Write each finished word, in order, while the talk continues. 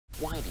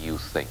Why do you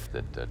think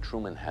that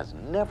Truman has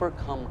never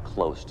come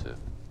close to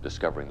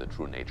discovering the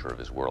true nature of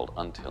his world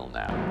until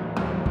now?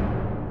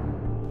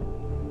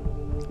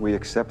 We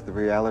accept the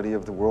reality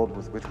of the world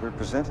with which we're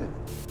presented.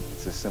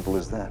 It's as simple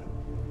as that.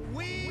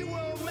 We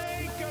will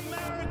make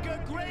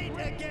America great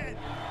again!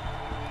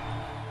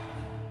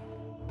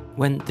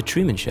 When The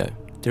Truman Show,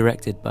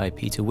 directed by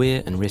Peter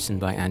Weir and written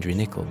by Andrew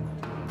Niccol,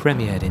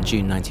 premiered in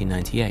June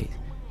 1998,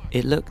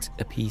 it looked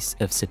a piece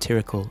of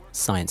satirical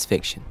science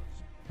fiction.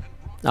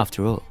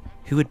 After all,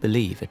 who would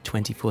believe a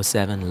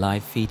 24/7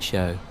 live feed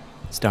show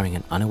starring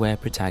an unaware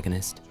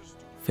protagonist,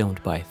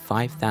 filmed by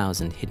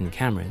 5,000 hidden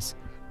cameras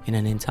in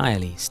an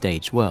entirely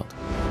staged world?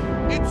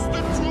 It's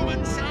The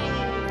Truman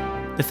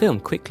Show! The film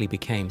quickly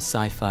became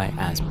sci-fi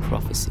as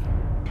prophecy,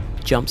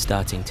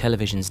 jump-starting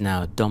television's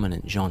now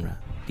dominant genre,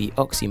 the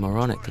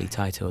oxymoronically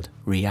titled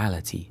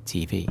reality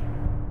TV.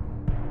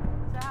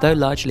 Though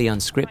largely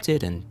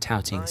unscripted and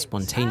touting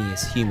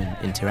spontaneous human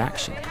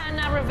interaction, And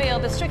now reveal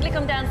the Strictly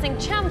Come Dancing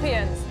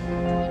champions.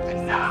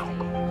 And now,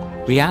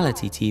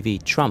 reality TV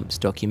trumps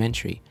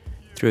documentary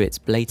through its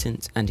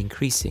blatant and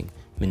increasing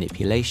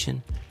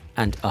manipulation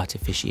and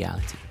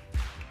artificiality.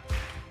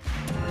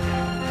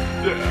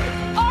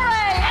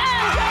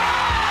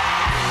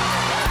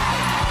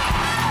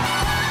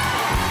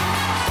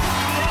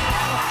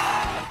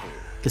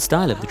 The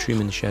style of The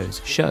Truman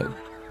Show's show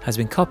has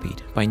been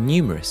copied by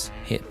numerous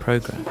hit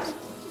programs.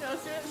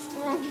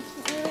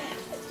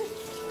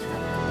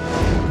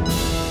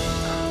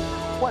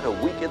 what a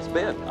week it's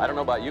been. I don't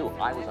know about you,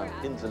 I was on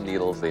pins and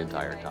needles the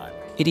entire time.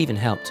 It even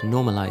helped to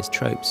normalize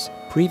tropes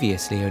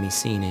previously only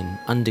seen in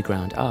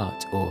underground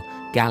art or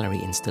gallery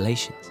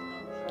installations,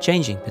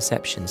 changing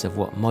perceptions of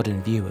what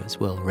modern viewers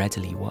will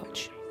readily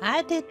watch.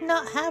 I did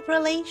not have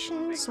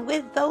relations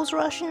with those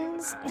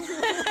Russians.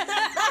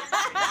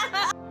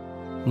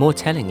 More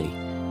tellingly,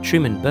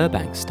 Truman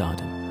Burbank's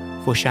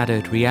stardom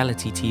foreshadowed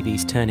reality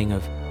TV's turning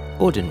of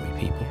ordinary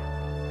people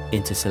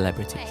into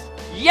celebrities.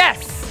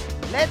 Yes!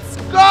 Let's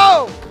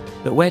go!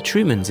 But where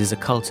Truman's is a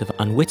cult of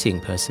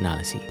unwitting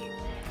personality,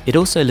 it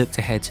also looked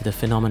ahead to the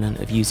phenomenon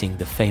of using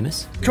the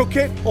famous, Cook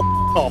it or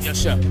off. Yes,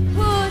 sir.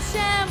 Push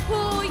and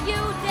pull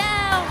you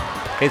down.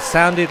 It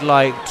sounded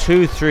like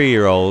 2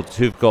 3-year-olds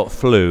who've got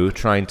flu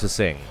trying to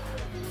sing.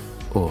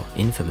 or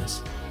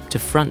infamous, to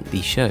front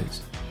these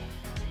shows.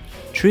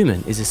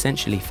 Truman is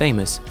essentially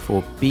famous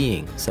for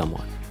being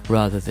someone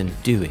rather than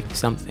doing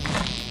something.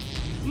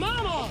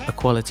 Mama! A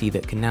quality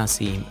that can now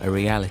seem a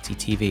reality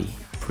TV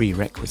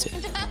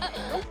prerequisite.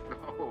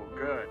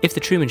 If The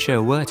Truman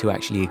Show were to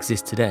actually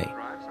exist today,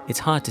 it's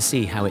hard to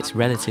see how its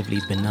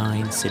relatively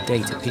benign,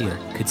 sedate appeal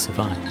could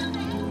survive.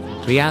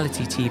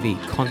 Reality TV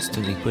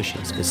constantly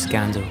pushes for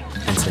scandal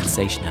and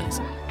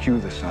sensationalism. Cue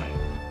the sun.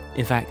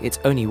 In fact, it's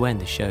only when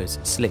the show's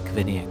slick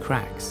veneer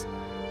cracks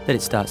that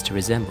it starts to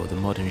resemble the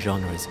modern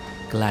genre's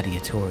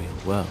gladiatorial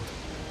world.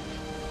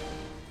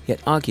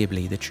 Yet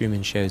arguably the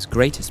Truman Show's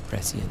greatest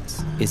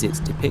prescience is its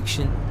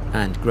depiction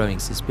and growing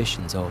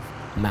suspicions of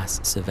mass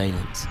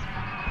surveillance.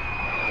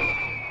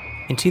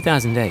 In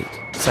 2008,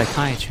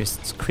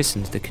 psychiatrists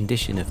christened the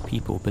condition of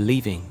people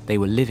believing they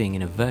were living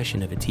in a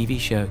version of a TV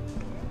show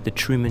the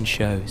Truman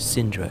Show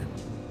Syndrome,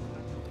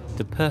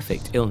 the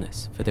perfect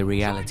illness for the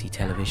reality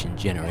television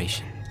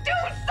generation. Do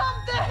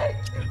something!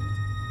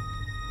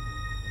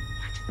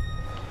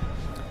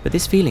 But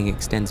this feeling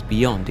extends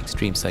beyond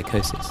extreme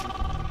psychosis.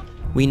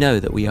 We know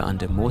that we are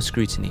under more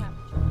scrutiny,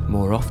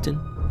 more often,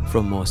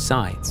 from more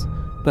sides,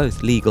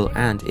 both legal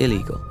and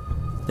illegal,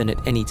 than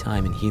at any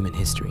time in human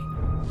history,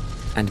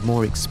 and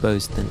more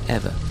exposed than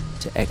ever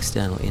to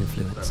external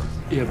influences.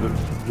 Yeah, but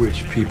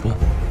which people?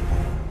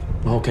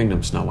 The whole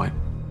kingdom's Snow White.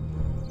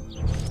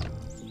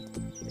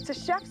 It's a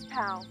chef's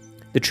pal.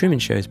 The Truman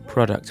Show's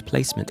product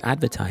placement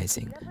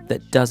advertising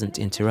that doesn't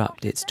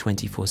interrupt its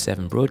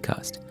 24/7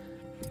 broadcast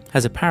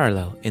has a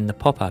parallel in the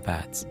pop-up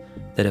ads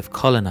that have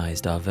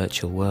colonized our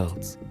virtual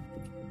worlds.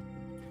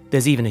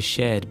 There's even a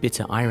shared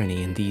bitter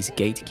irony in these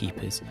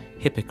gatekeepers'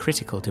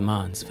 hypocritical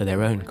demands for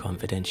their own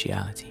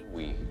confidentiality.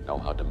 We know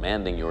how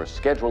demanding your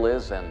schedule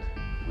is, and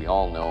we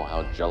all know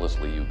how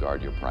jealously you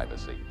guard your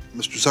privacy.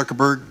 Mr.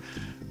 Zuckerberg,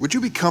 would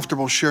you be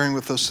comfortable sharing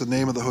with us the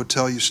name of the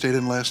hotel you stayed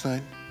in last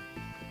night?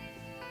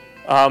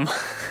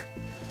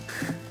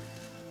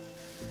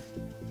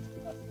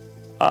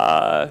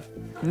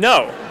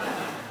 No.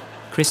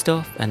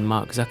 Christoph and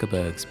Mark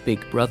Zuckerberg's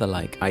Big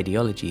Brother-like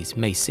ideologies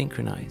may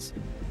synchronize.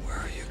 Where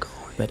are you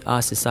going? But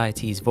our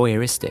society's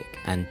voyeuristic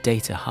and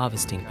data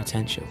harvesting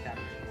potential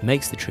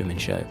makes The Truman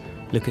Show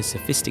look as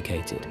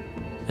sophisticated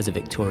as a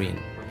Victorian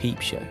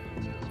peep show.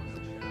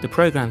 The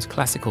program's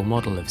classical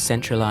model of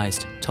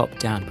centralized,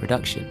 top-down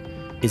production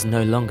is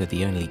no longer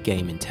the only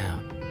game in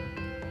town.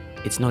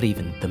 It's not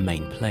even the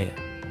main player.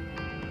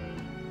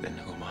 Then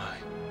who am I?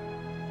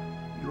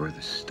 You're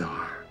the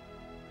star.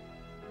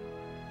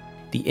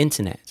 The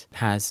internet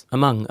has,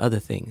 among other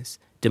things,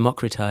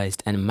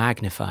 democratized and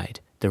magnified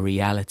the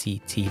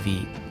reality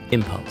TV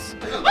impulse.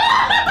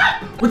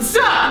 What's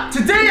up?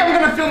 Today I'm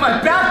gonna fill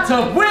my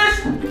bathtub with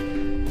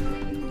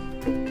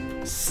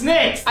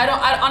snakes.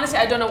 Honestly,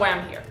 I don't know why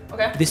I'm here.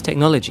 Okay. This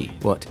technology,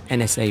 what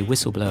NSA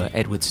whistleblower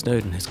Edward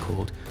Snowden has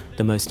called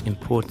the most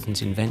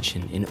important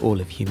invention in all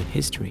of human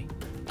history,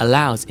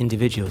 allows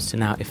individuals to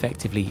now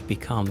effectively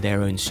become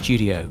their own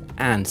studio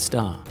and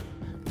star,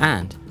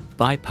 and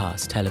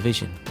bypass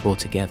television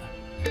altogether.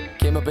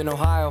 Came up in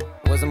Ohio,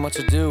 wasn't much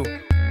ado.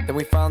 Then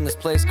we found this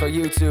place called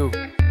YouTube.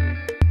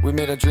 We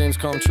made our dreams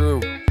come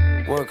true.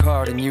 Work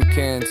hard and you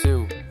can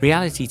too.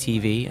 Reality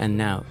TV and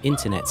now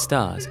internet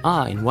stars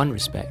are, in one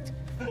respect,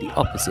 the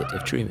opposite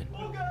of Truman,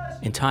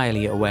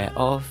 entirely aware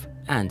of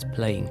and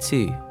playing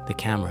to the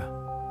camera.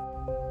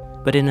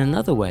 But in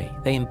another way,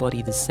 they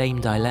embody the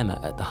same dilemma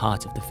at the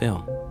heart of the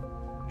film: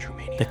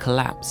 the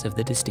collapse of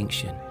the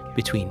distinction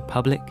between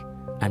public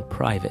and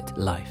private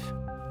life,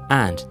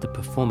 and the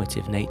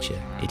performative nature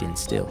it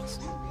instills.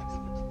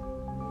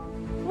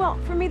 Well,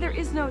 for me, there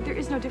is no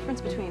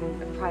difference between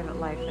a private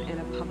life and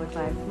a public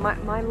life.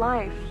 My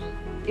life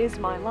is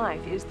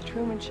the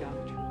Truman Show.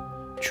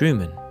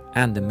 Truman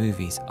and the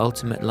movie's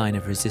ultimate line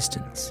of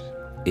resistance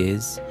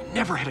is...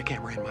 Never had a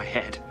camera in my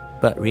head.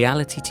 But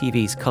reality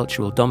TV's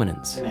cultural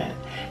dominance,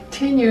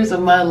 10 years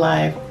of my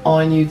life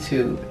on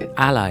YouTube,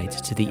 allied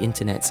to the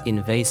internet's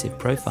invasive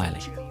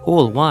profiling,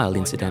 all while,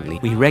 incidentally,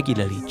 we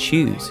regularly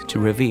choose to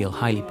reveal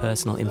highly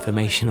personal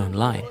information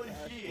online,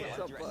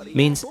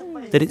 means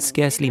that it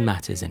scarcely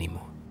matters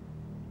anymore.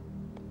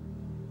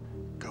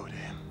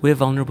 We're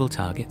vulnerable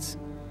targets,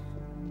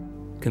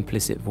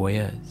 complicit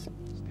voyeurs,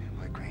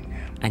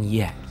 and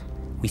yet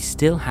we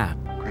still have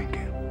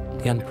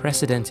the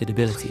unprecedented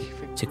ability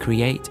to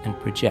create and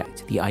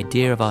project the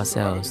idea of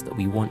ourselves that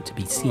we want to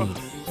be seen,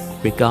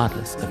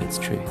 regardless of its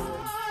truth.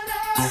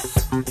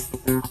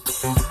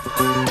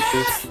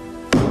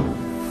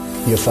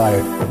 You're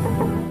fired.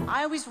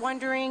 I was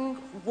wondering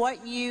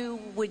what you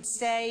would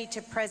say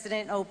to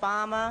President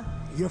Obama.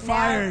 You're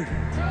fired.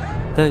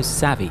 Those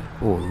savvy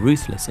or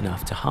ruthless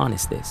enough to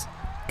harness this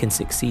can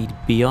succeed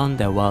beyond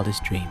their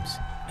wildest dreams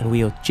and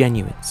wield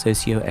genuine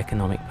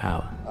socio-economic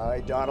power.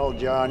 I, Donald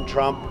John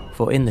Trump.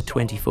 For in the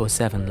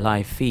 24/7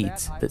 live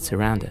feeds that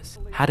surround us,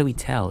 how do we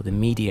tell the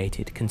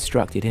mediated,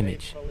 constructed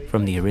image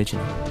from the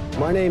original?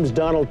 My name's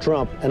Donald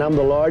Trump, and I'm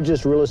the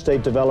largest real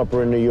estate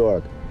developer in New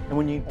York. And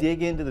when you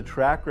dig into the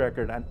track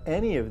record on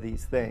any of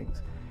these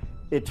things,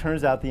 it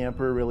turns out the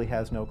emperor really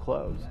has no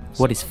clothes.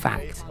 What is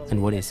fact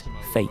and what is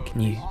fake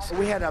news?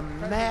 We had a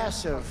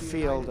massive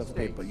field of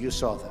people. You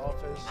saw that.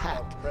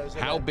 Packed.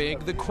 How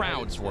big the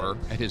crowds were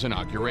at his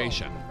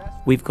inauguration.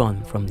 We've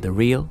gone from the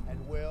real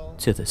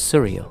to the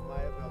surreal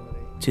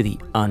to the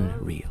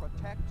unreal.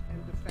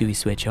 Do we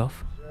switch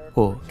off,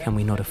 or can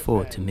we not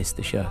afford to miss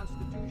the show?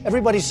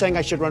 Everybody's saying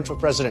I should run for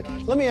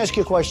president. Let me ask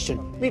you a question.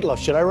 Meatloaf,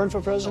 should I run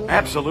for president?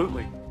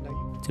 Absolutely.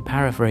 To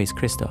paraphrase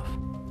Christoph,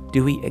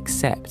 do we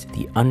accept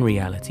the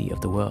unreality of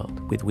the world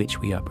with which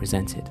we are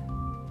presented?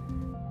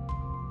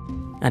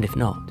 And if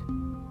not,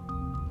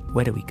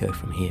 where do we go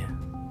from here?